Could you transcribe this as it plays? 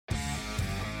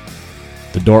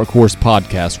The Dark Horse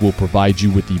Podcast will provide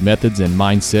you with the methods and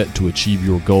mindset to achieve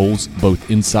your goals both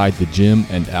inside the gym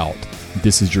and out.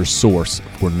 This is your source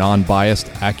for non-biased,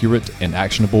 accurate, and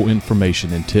actionable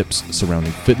information and tips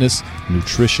surrounding fitness,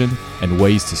 nutrition, and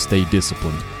ways to stay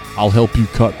disciplined. I'll help you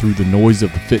cut through the noise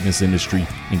of the fitness industry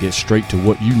and get straight to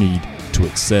what you need to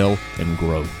excel and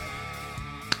grow.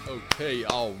 Okay,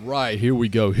 all right, here we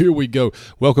go.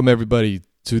 Welcome, everybody,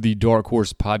 to the Dark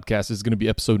Horse Podcast. This is going to be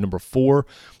episode number 4.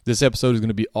 This episode is going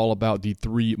to be all about the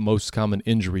 3 most common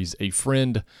injuries. A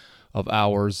friend of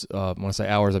ours, when I say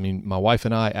ours, I mean my wife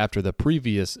and I, after the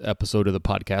previous episode of the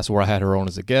podcast where I had her on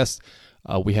as a guest,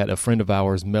 we had a friend of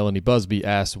ours, Melanie Busby,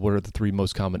 asked what are the 3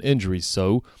 most common injuries.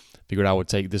 So figured I would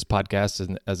take this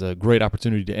podcast as a great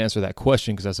opportunity to answer that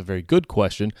question because that's a very good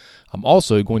question. I'm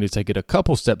also going to take it a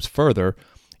couple steps further,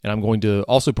 and I'm going to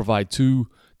also provide 2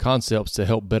 concepts to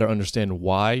help better understand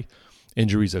why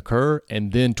injuries occur.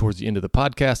 And then towards the end of the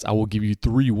podcast, I will give you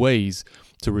 3 ways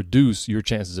to reduce your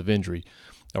chances of injury.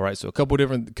 All right, so a couple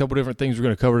different things we're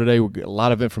going to cover today. We'll get a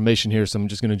lot of information here, so I'm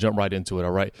just going to jump right into it. All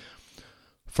right.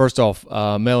 First off,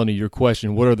 Melanie, your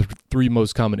question: what are the 3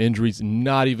 most common injuries?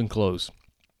 Not even close.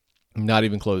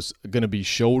 Going to be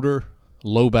shoulder,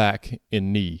 low back,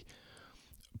 and knee.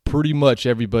 Pretty much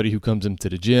everybody who comes into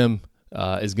the gym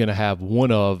is going to have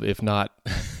one of, if not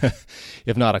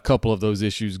a couple of those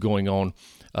issues going on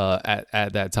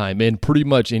at that time. And pretty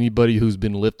much anybody who's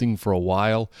been lifting for a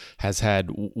while has had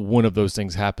one of those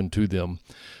things happen to them.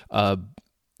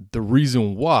 The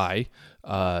reason why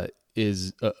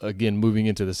is, again, moving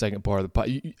into the second part of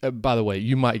the by the way,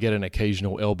 you might get an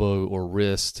occasional elbow or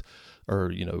wrist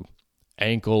or,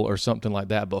 ankle or something like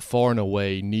that, but far and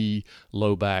away, knee,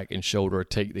 low back, and shoulder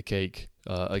take the cake.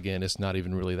 Again, it's not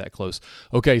even really that close.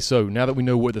 Okay, so now that we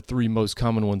know what the 3 most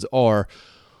common ones are,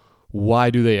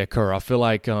 why do they occur? I feel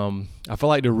like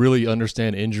to really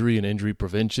understand injury and injury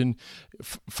prevention,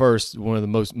 first, one of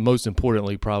the most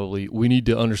importantly, probably, we need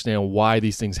to understand why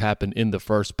these things happen in the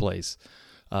first place.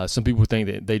 Some people think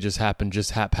that they just happen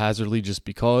just haphazardly, just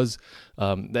because.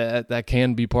 That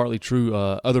can be partly true.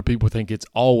 Other people think it's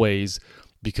always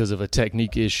because of a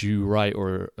technique issue, right?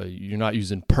 Or you're not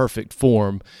using perfect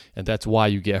form, and that's why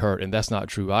you get hurt. And that's not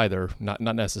true either, not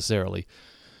necessarily.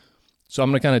 So I'm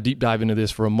going to kind of deep dive into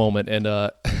this for a moment.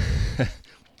 And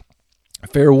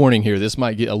fair warning here, this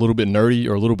might get a little bit nerdy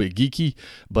or a little bit geeky.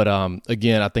 But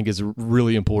again, I think it's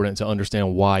really important to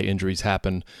understand why injuries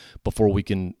happen before we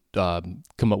can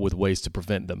come up with ways to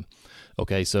prevent them.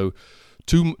 Okay, so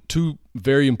two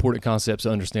very important concepts to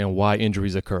understand why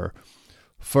injuries occur.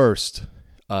 First,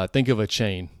 think of a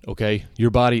chain, okay? Your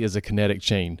body is a kinetic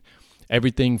chain.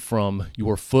 Everything from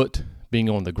your foot being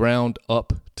on the ground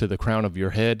up to the crown of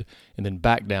your head and then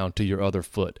back down to your other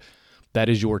foot. That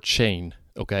is your chain,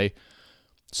 okay?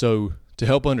 So to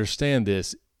help understand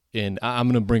this, and I'm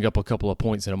going to bring up a couple of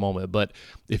points in a moment, but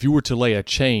if you were to lay a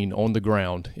chain on the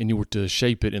ground and you were to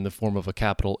shape it in the form of a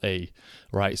capital A,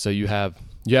 right? So you have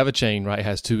a chain, right? It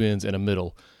has 2 ends and a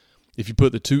middle. If you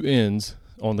put the 2 ends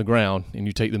on the ground and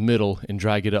you take the middle and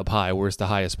drag it up high where it's the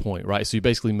highest point, right? So you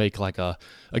basically make like a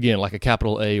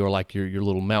capital A, or like your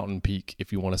little mountain peak,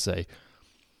 if you want to say.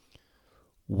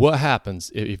 What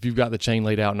happens if you've got the chain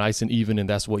laid out nice and even and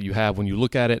that's what you have when you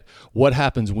look at it? What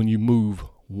happens when you move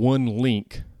one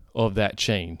link of that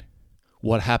chain?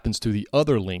 What happens to the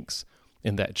other links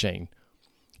in that chain?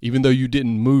 Even though you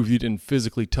didn't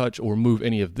physically touch or move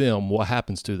any of them, what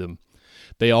happens to them?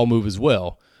 They all move as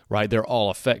well, right? They're all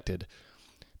affected.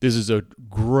 This is a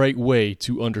great way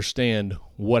to understand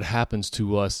what happens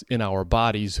to us in our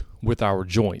bodies with our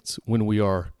joints when we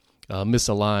are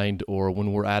misaligned, or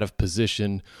when we're out of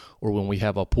position, or when we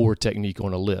have a poor technique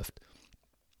on a lift.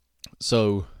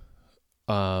 So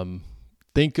I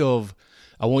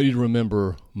want you to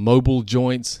remember mobile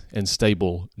joints and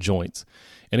stable joints.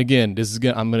 And again,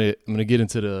 I'm gonna get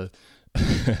into the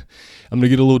I'm gonna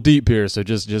get a little deep here, so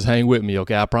just hang with me,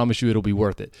 okay? I promise you it'll be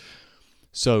worth it.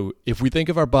 So if we think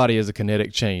of our body as a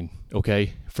kinetic chain,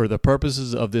 okay, for the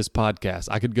purposes of this podcast,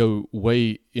 I could go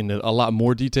way in a lot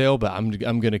more detail, but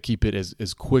I'm going to keep it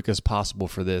as quick as possible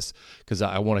for this because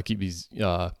I want to keep these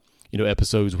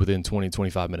episodes within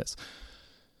 20-25 minutes.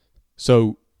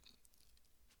 So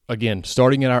again,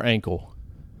 starting at our ankle,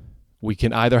 we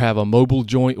can either have a mobile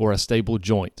joint or a stable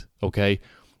joint, okay?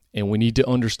 And we need to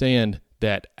understand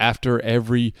that after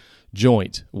every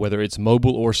joint, whether it's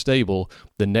mobile or stable,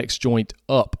 the next joint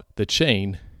up the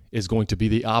chain is going to be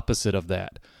the opposite of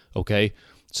that, okay?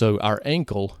 So our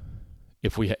ankle, you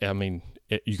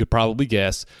could probably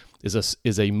guess,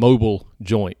 is a mobile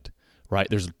joint, right?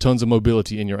 There's tons of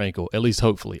mobility in your ankle, at least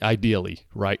hopefully, ideally,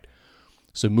 right?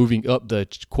 So moving up the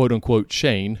quote-unquote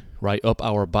chain, right, up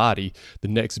our body, the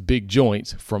next big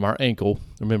joint from our ankle.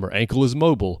 Remember, ankle is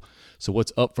mobile. So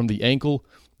what's up from the ankle?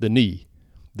 The knee.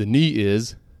 The knee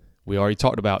is, we already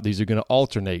talked about, these are going to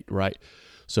alternate, right?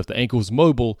 So if the ankle is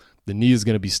mobile, the knee is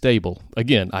going to be stable.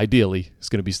 Again, ideally, it's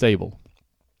going to be stable.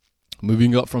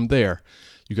 Moving up from there,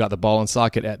 you got the ball and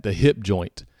socket at the hip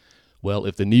joint. Well,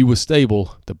 if the knee was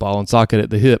stable, the ball and socket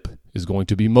at the hip is going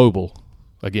to be mobile.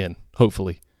 Again,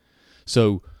 hopefully.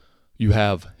 So you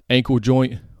have ankle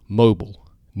joint, mobile.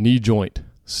 Knee joint,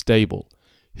 stable.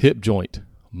 Hip joint,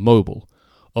 mobile.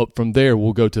 Up from there,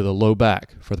 we'll go to the low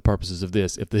back for the purposes of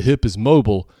this. If the hip is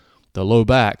mobile, the low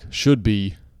back should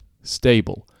be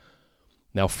stable.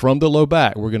 Now, from the low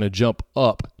back, we're going to jump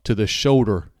up to the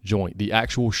shoulder joint, the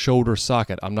actual shoulder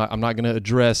socket. I'm not going to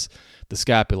address the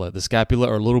scapula. The scapula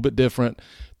are a little bit different.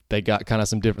 They got kind of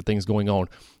some different things going on.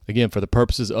 Again, for the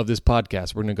purposes of this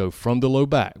podcast, we're going to go from the low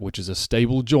back, which is a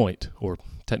stable joint, or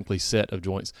technically set of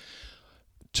joints,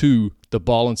 to the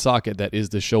ball and socket that is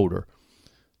the shoulder.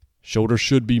 Shoulder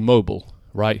should be mobile,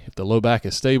 right? If the low back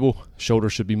is stable, shoulder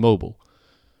should be mobile.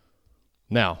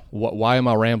 Now, why am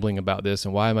I rambling about this,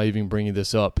 and why am I even bringing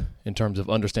this up in terms of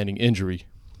understanding injury?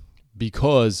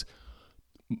 Because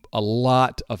a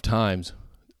lot of times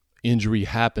injury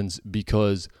happens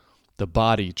because the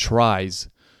body tries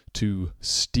to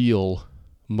steal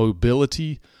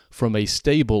mobility from a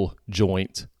stable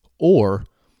joint or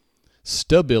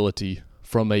stability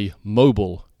from a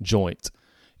mobile joint.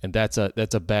 And that's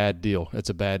a bad deal. That's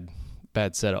a bad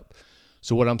setup.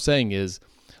 So what I'm saying is,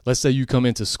 let's say you come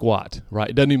into squat, right?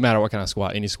 It doesn't even matter what kind of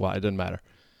squat, any squat, it doesn't matter.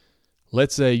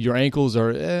 Let's say your ankles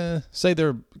are, say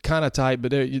they're kind of tight,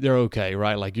 but they're okay,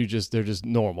 right? Like they're just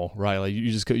normal, right? Like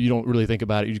you don't really think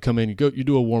about it. You come in, you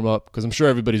do a warm up, because I'm sure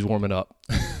everybody's warming up.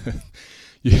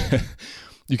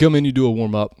 You come in, you do a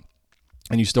warm up,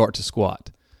 and you start to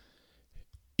squat.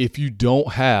 If you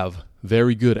don't have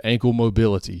very good ankle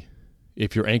mobility,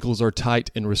 if your ankles are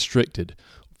tight and restricted,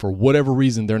 for whatever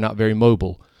reason they're not very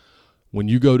mobile, when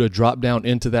you go to drop down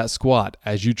into that squat,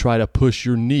 as you try to push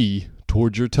your knee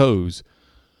towards your toes,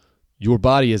 your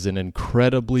body is an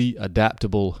incredibly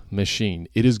adaptable machine.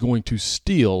 It is going to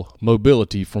steal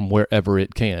mobility from wherever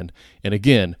it can. And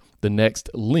again, the next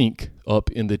link up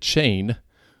in the chain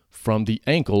from the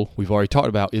ankle, we've already talked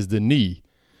about, is the knee.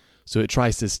 So it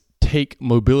tries to take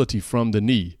mobility from the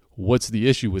knee. What's the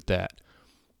issue with that?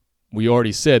 We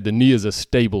already said the knee is a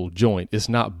stable joint. It's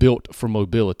not built for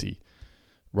mobility,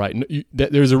 right?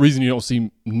 There's a reason you don't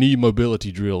see knee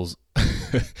mobility drills,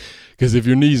 because if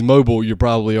your knee's mobile, you're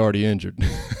probably already injured.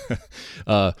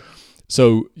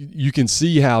 So you can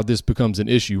see how this becomes an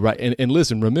issue, right? And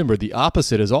listen, remember, the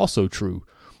opposite is also true,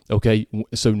 okay?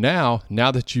 So now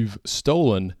that you've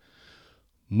stolen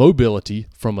mobility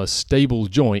from a stable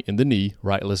joint in the knee,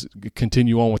 right? Let's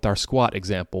continue on with our squat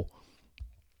example.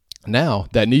 Now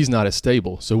that knee's not as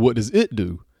stable. So what does it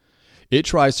do? It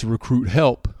tries to recruit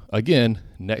help, again,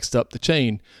 next up the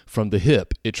chain, from the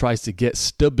hip. It tries to get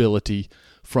stability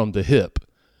from the hip.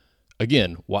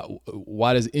 Again,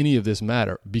 why does any of this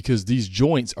matter? Because these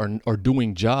joints are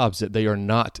doing jobs that they are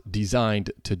not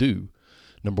designed to do.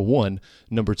 Number one.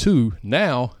 Number two,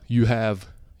 now you have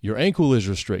your ankle is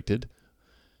restricted.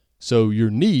 So your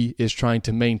knee is trying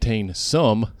to maintain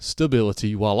some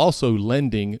stability while also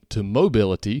lending to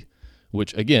mobility,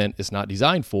 which again, it's not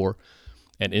designed for.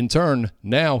 And in turn,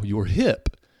 now your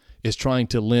hip is trying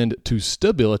to lend to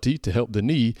stability to help the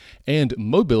knee and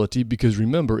mobility, because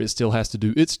remember, it still has to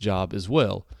do its job as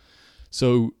well.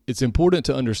 So it's important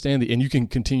to understand and you can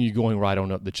continue going right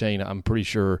on up the chain. I'm pretty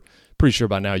sure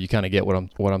by now you kind of get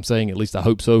what I'm saying. At least I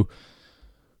hope so.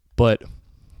 But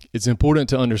it's important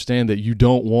to understand that you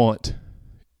don't want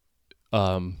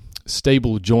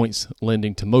stable joints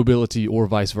lending to mobility or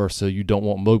vice versa. You don't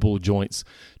want mobile joints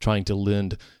trying to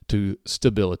lend to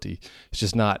stability. It's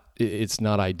just not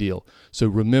ideal. So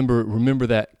remember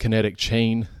that kinetic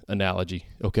chain analogy,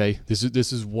 okay?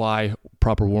 This is why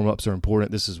proper warm-ups are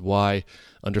important. This is why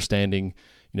understanding,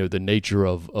 the nature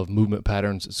of movement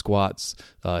patterns, squats,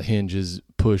 hinges,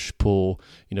 push, pull,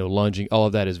 lunging, all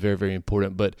of that is very, very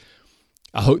important. But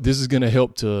I hope this is going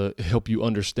to help you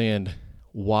understand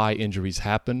why injuries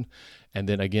happen. And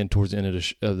then again, towards the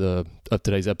end of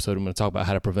today's episode, I'm going to talk about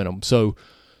how to prevent them.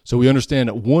 So we understand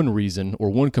that one reason or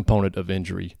one component of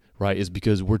injury, right, is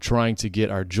because we're trying to get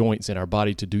our joints and our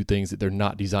body to do things that they're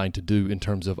not designed to do in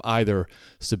terms of either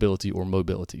stability or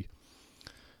mobility.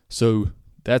 So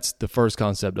that's the first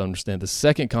concept to understand. The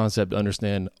second concept to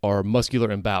understand are muscular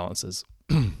imbalances.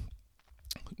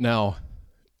 Now,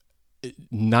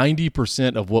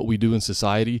 90% of what we do in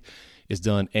society is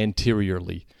done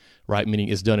anteriorly, right? Meaning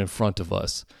it's done in front of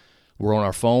us. We're on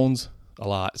our phones. a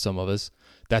lot, some of us,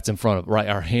 that's in front of, right?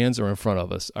 Our hands are in front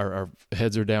of us. Our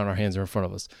heads are down, our hands are in front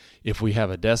of us. If we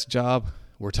have a desk job,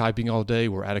 we're typing all day,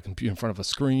 we're at a computer in front of a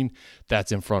screen,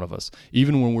 that's in front of us.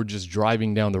 Even when we're just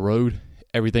driving down the road,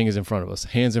 everything is in front of us.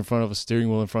 Hands in front of us, steering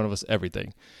wheel in front of us,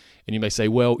 everything. And you may say,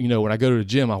 well, when I go to the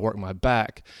gym, I work my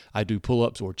back. I do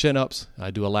pull-ups or chin-ups.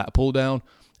 I do a lat pull-down.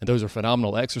 And those are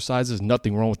phenomenal exercises.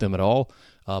 Nothing wrong with them at all.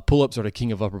 Pull-ups are the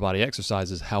king of upper body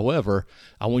exercises. However,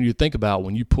 I want you to think about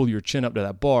when you pull your chin up to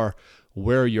that bar,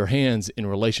 where are your hands in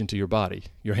relation to your body?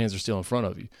 Your hands are still in front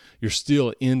of you. You're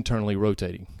still internally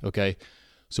rotating, okay?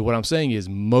 So what I'm saying is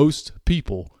most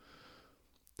people,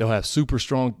 they'll have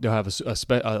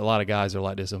a lot of guys are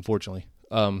like this, unfortunately.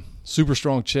 Super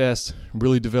strong chest,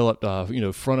 really developed,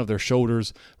 front of their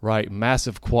shoulders, right?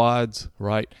 Massive quads,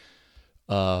 right?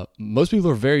 Most people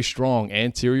are very strong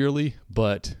anteriorly,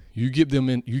 but you get them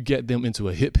into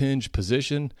a hip hinge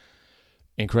position,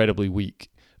 incredibly weak.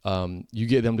 You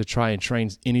get them to try and train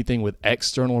anything with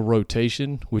external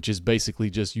rotation, which is basically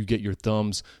just you get your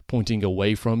thumbs pointing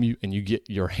away from you and you get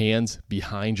your hands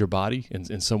behind your body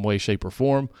in some way, shape, or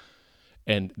form,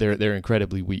 and they're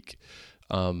incredibly weak.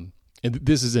 And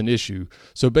this is an issue.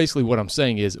 So basically what I'm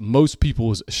saying is most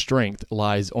people's strength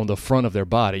lies on the front of their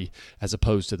body as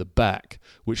opposed to the back,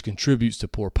 which contributes to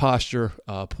poor posture,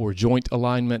 poor joint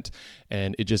alignment,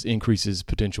 and it just increases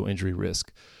potential injury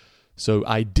risk. So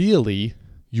ideally,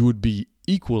 you would be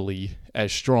equally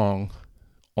as strong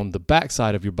on the back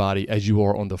side of your body as you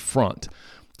are on the front.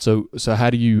 So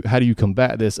how do you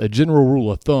combat this? A general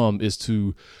rule of thumb is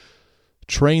to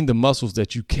train the muscles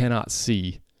that you cannot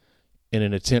see in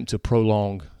an attempt to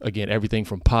prolong, again, everything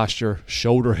from posture,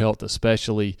 shoulder health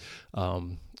especially.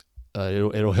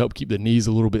 It'll help keep the knees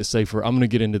a little bit safer. I'm going to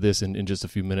get into this in just a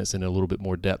few minutes in a little bit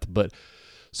more depth, but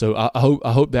so I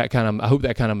hope that kind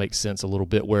of makes sense a little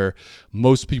bit, where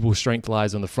most people's strength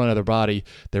lies on the front of their body.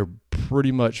 They're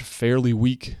pretty much fairly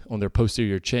weak on their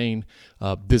posterior chain.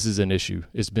 This is an issue.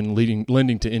 It's been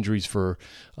lending to injuries for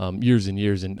years and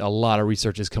years, and a lot of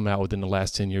research has come out within the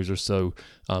last 10 years or so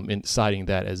in citing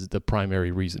that as the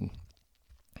primary reason.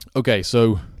 Okay,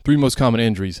 so 3 most common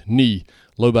injuries: knee,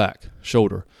 low back,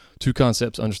 shoulder. 2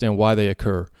 concepts, understand why they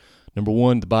occur. Number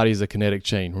 1, the body is a kinetic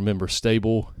chain. Remember,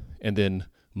 stable and then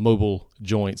mobile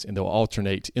joints, and they'll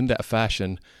alternate in that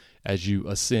fashion as you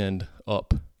ascend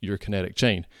up your kinetic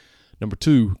chain. Number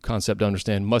 2 concept to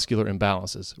understand: muscular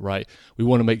imbalances, right? We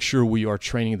want to make sure we are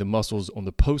training the muscles on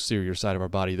the posterior side of our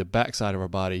body, the back side of our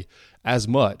body, at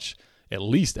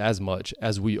least as much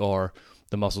as we are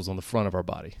the muscles on the front of our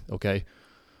body, okay?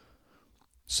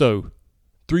 So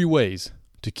 3 ways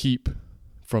to keep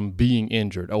from being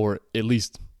injured, or at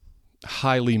least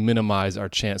highly minimize our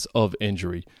chance of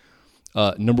injury.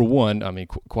 Number 1,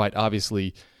 quite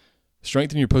obviously,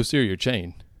 strengthen your posterior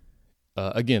chain.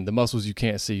 Again, the muscles you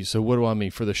can't see. So what do I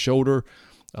mean? For the shoulder,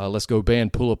 let's go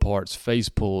band pull-aparts, face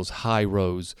pulls, high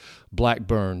rows, black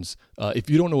burns. If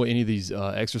you don't know what any of these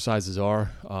exercises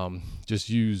are, just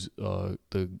use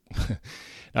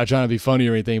not trying to be funny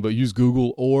or anything, but use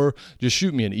Google, or just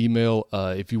shoot me an email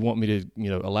if you want me to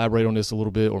elaborate on this a little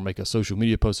bit or make a social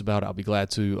media post about it. I'll be glad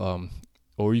to.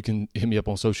 Or you can hit me up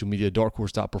on social media,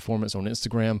 darkhorse.performance on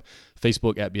Instagram,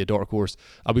 Facebook @BeADarkHorse.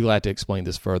 I'll be glad to explain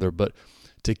this further. But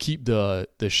to keep the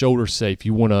shoulder safe,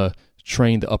 you want to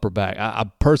train the upper back. I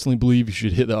personally believe you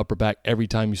should hit the upper back every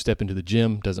time you step into the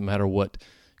gym. Doesn't matter what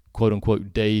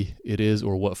quote-unquote day it is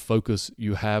or what focus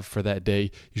you have for that day.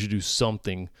 You should do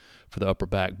something for the upper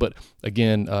back. But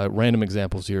again, random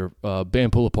examples here: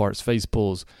 band pull-aparts, face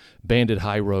pulls, banded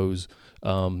high rows,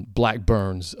 black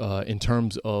burns. In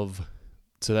terms of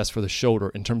So that's for the shoulder.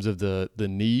 In terms of the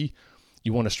knee,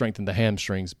 you want to strengthen the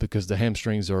hamstrings, because the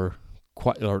hamstrings are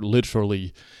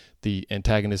literally the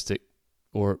antagonistic,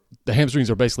 or the hamstrings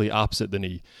are basically opposite the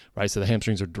knee, right? So the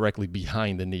hamstrings are directly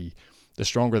behind the knee. The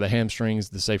stronger the hamstrings,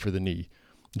 the safer the knee,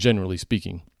 generally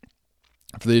speaking.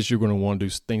 For this, you're going to want to do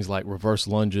things like reverse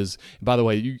lunges. And by the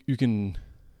way, you can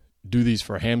do these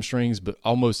for hamstrings, but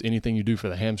almost anything you do for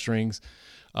the hamstrings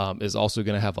is also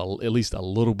going to have at least a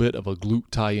little bit of a glute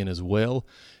tie-in as well.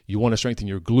 You want to strengthen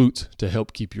your glutes to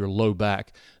help keep your low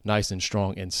back nice and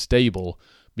strong and stable,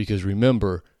 because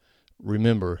remember,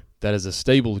 that is a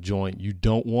stable joint. You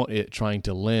don't want it trying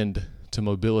to lend to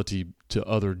mobility to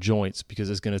other joints, because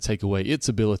it's going to take away its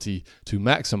ability to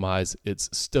maximize its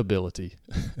stability.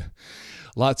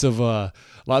 Lots of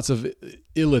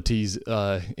illities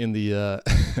in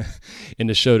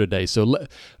the show today. So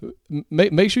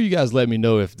make sure you guys let me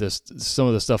know if some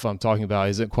of the stuff I'm talking about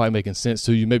isn't quite making sense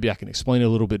to you. Maybe I can explain it a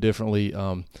little bit differently.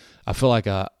 I feel like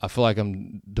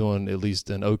I'm doing at least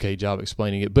an okay job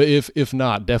explaining it. But if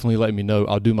not, definitely let me know.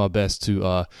 I'll do my best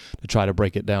to try to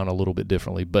break it down a little bit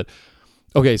differently. But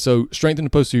okay, so strengthen the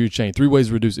posterior chain. 3 ways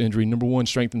to reduce injury. Number 1,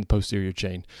 strengthen the posterior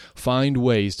chain. Find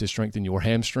ways to strengthen your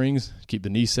hamstrings, keep the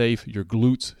knee safe, your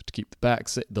glutes to keep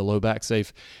the low back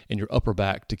safe, and your upper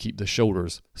back to keep the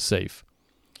shoulders safe.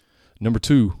 Number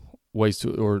 2,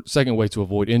 second way to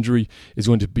avoid injury is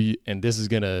going to be, and this is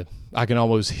I can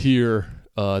almost hear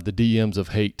the DMs of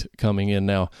hate coming in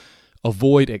now.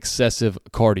 Avoid excessive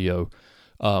cardio.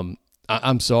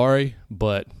 I'm sorry,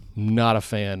 but not a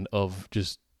fan of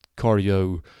just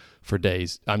cardio for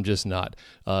days. I'm just not.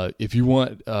 If you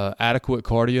want adequate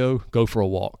cardio, go for a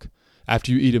walk.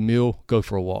 After you eat a meal, go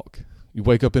for a walk. You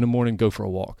wake up in the morning, go for a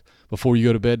walk. Before you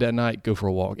go to bed that night, go for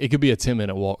a walk. It could be a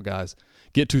 10-minute walk, guys.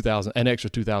 Get an extra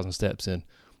 2,000 steps in.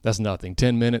 That's nothing.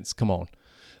 10 minutes, come on.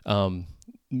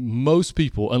 Most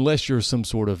people, unless you're some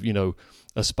sort of,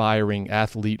 aspiring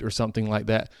athlete or something like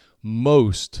that,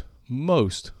 most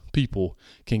people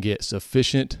can get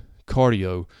sufficient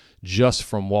cardio just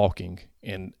from walking.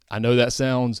 And I know that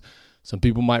some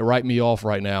people might write me off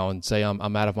right now and say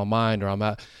I'm out of my mind,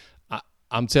 or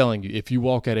I'm telling you, if you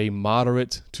walk at a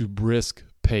moderate to brisk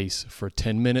pace for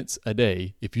 10 minutes a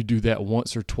day, if you do that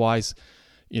once or twice,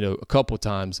 a couple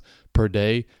times per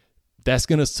day, that's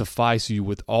going to suffice you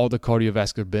with all the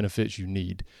cardiovascular benefits you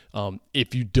need.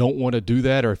 If you don't want to do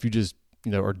that, or if you just,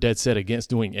 are dead set against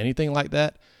doing anything like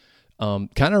that, kind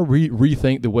of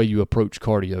rethink the way you approach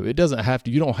cardio.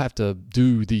 You don't have to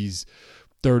do these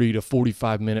 30 to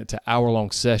 45 minute to hour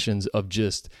long sessions of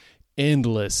just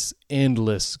endless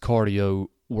cardio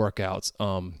workouts.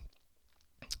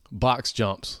 Box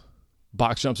jumps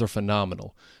are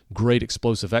phenomenal. Great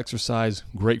explosive exercise,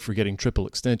 great for getting triple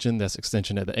extension. That's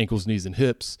extension at the ankles, knees, and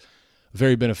hips.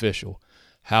 Very beneficial.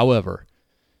 However,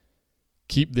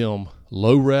 keep them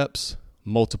low reps,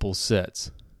 multiple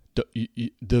sets.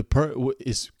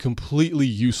 It's completely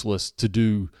useless to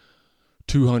do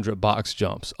 200 box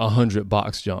jumps, 100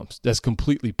 box jumps. That's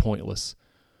completely pointless.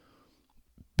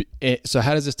 So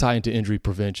how does this tie into injury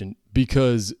prevention?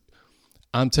 Because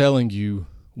I'm telling you,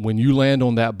 when you land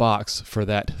on that box for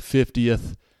that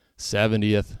 50th,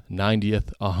 70th,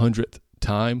 90th, 100th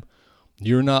time,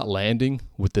 you're not landing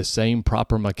with the same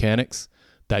proper mechanics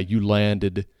that you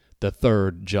landed the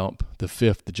 3rd jump, the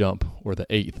 5th jump, or the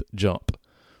 8th jump.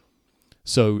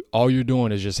 So all you're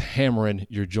doing is just hammering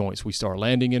your joints. We start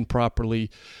landing improperly.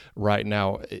 Right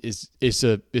now, it's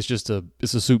a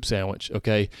soup sandwich,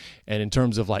 okay? And in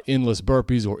terms of like endless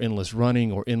burpees or endless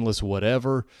running or endless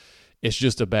whatever, it's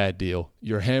just a bad deal.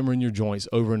 You're hammering your joints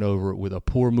over and over with a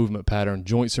poor movement pattern.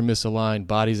 Joints are misaligned,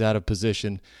 body's out of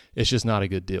position. It's just not a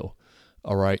good deal.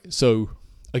 All right. So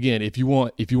again, if you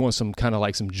want some kind of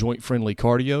like some joint friendly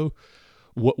cardio,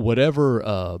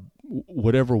 whatever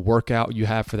workout you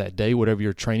have for that day, whatever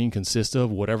your training consists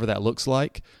of, whatever that looks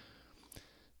like,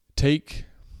 take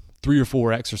 3 or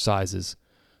 4 exercises,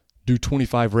 do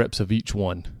 25 reps of each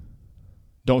one.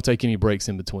 Don't take any breaks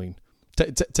in between.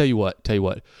 Tell you what,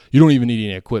 you don't even need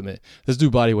any equipment. Let's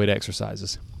do body weight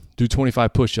exercises. Do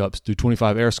 25 push-ups, do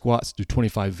 25 air squats, do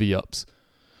 25 V-ups.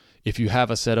 If you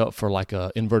have a setup for like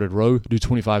a inverted row, do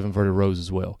 25 inverted rows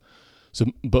as well. So,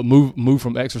 but move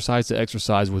from exercise to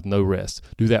exercise with no rest.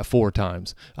 Do that 4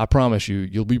 times. I promise you,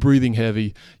 you'll be breathing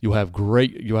heavy. You'll have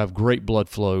great blood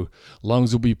flow.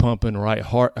 Lungs will be pumping, right?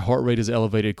 Heart rate is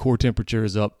elevated. Core temperature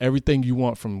is up. Everything you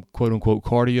want from quote unquote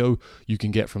cardio, you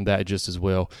can get from that just as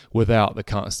well, without the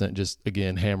constant, just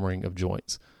again, hammering of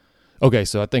joints. Okay,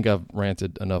 so I think I've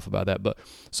ranted enough about that. But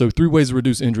so 3 ways to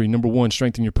reduce injury. Number 1,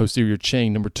 strengthen your posterior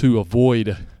chain. Number 2,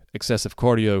 avoid excessive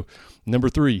cardio. Number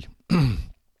 3,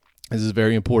 this is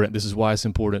very important. This is why it's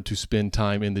important to spend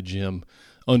time in the gym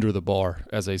under the bar,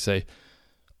 as they say.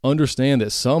 Understand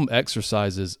that some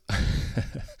exercises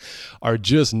are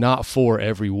just not for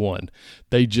everyone.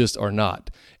 They just are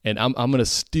not. And I'm going to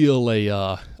steal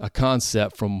a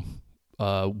concept from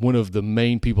one of the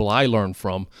main people I learned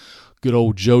from, good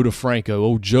old Joe DeFranco,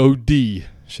 old Joe D.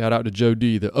 Shout out to Joe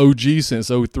D, the OG since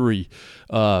 03.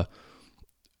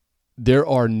 There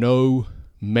are no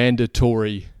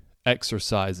mandatory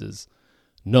exercises.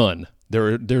 None.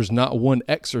 There's not one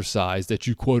exercise that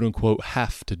you quote unquote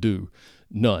have to do.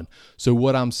 None. So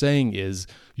what I'm saying is,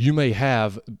 you may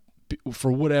have,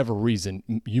 for whatever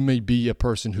reason, you may be a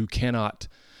person who cannot,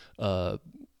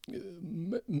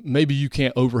 maybe you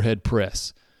can't overhead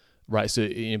press, right? So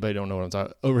anybody don't know what I'm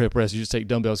talking about? Overhead press, you just take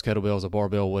dumbbells, kettlebells, a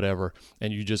barbell, whatever,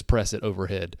 and you just press it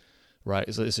overhead,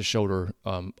 right? So it's a shoulder,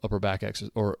 upper back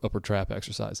exercise or upper trap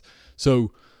exercise.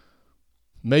 So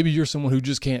maybe you're someone who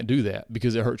just can't do that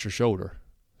because it hurts your shoulder.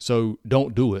 So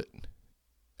don't do it.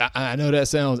 I know that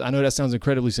sounds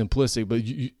incredibly simplistic, but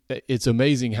it's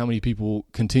amazing how many people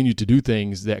continue to do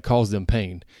things that cause them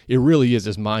pain. It really is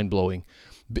just mind blowing.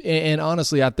 And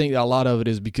honestly, I think a lot of it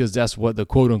is because that's what the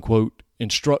quote unquote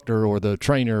instructor or the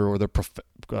trainer or the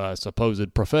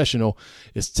supposed professional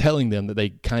is telling them that they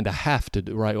kind of have to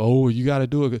do, right? Oh, you got to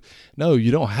do it. No,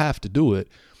 you don't have to do it.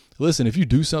 Listen, if you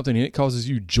do something and it causes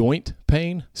you joint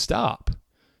pain, stop.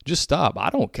 Just stop.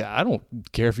 I don't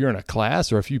care if you're in a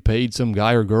class or if you paid some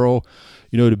guy or girl,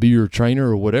 to be your trainer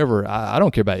or whatever. I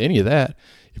don't care about any of that.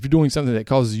 If you're doing something that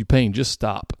causes you pain, just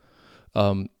stop.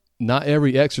 Not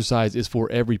every exercise is for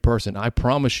every person. I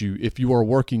promise you, if you are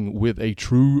working with a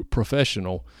true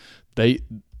professional, they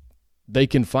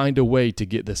can find a way to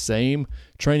get the same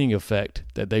training effect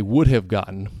that they would have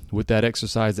gotten with that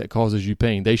exercise that causes you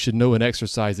pain. They should know an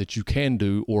exercise that you can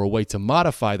do or a way to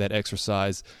modify that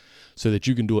exercise so that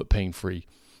you can do it pain-free.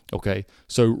 Okay,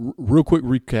 so real quick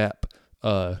recap.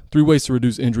 3 ways to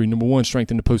reduce injury. Number 1,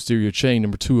 strengthen the posterior chain.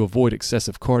 Number 2, avoid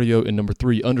excessive cardio. And number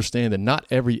 3, understand that not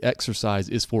every exercise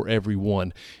is for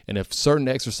everyone. And if certain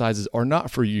exercises are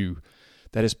not for you,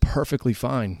 that is perfectly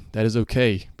fine. That is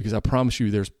okay, because I promise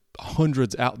you there's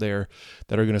hundreds out there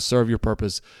that are going to serve your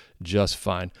purpose just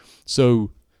fine.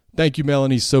 So thank you,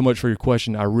 Melanie, so much for your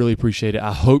question. I really appreciate it.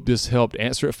 I hope this helped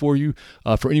answer it for you.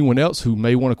 For anyone else who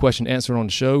may want a question answered on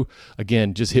the show,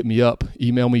 again, just hit me up.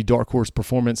 Email me,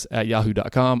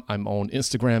 darkhorseperformance@yahoo.com. I'm on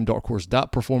Instagram,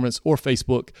 darkhorse.performance, or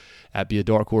Facebook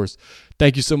 @beadarkhorse.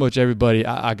 Thank you so much, everybody.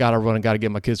 I got to run and got to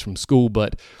get my kids from school,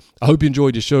 but I hope you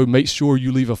enjoyed the show. Make sure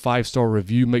you leave a 5-star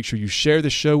review. Make sure you share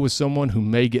the show with someone who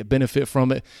may get benefit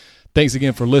from it. Thanks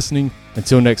again for listening.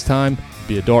 Until next time,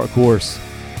 be a dark horse.